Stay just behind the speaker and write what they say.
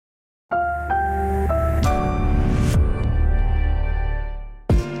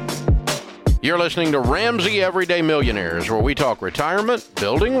You're listening to Ramsey Everyday Millionaires, where we talk retirement,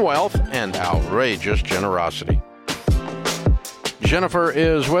 building wealth, and outrageous generosity. Jennifer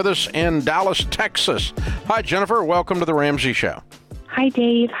is with us in Dallas, Texas. Hi, Jennifer. Welcome to the Ramsey Show. Hi,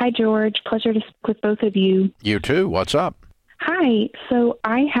 Dave. Hi, George. Pleasure to speak with both of you. You too. What's up? Hi. So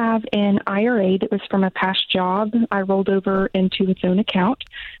I have an IRA that was from a past job. I rolled over into its own account.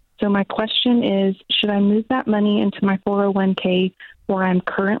 So my question is, should I move that money into my 401k where I'm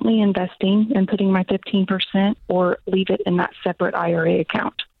currently investing and putting my 15%, or leave it in that separate IRA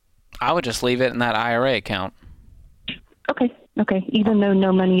account? I would just leave it in that IRA account. Okay. Even though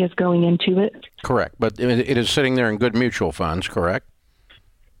no money is going into it? Correct. But it is sitting there in good mutual funds, correct?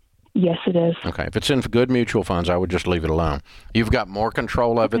 Yes, it is. Okay. If it's in good mutual funds, I would just leave it alone. You've got more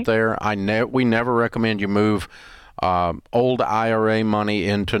control of it there. We never recommend you move old IRA money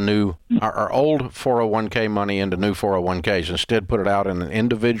into new, or old 401k money into new 401ks. Instead, put it out in an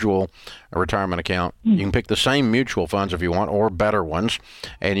individual retirement account. You can pick the same mutual funds if you want, or better ones,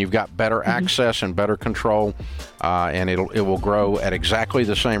 and you've got better access and better control, and it will grow at exactly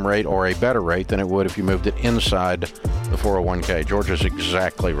the same rate or a better rate than it would if you moved it inside the 401k. George is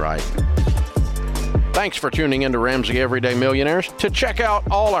exactly right. Thanks for tuning in to Ramsey Everyday Millionaires. To check out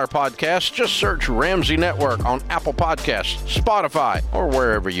all our podcasts, just search Ramsey Network on Apple Podcasts, Spotify, or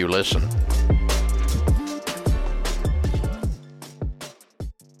wherever you listen.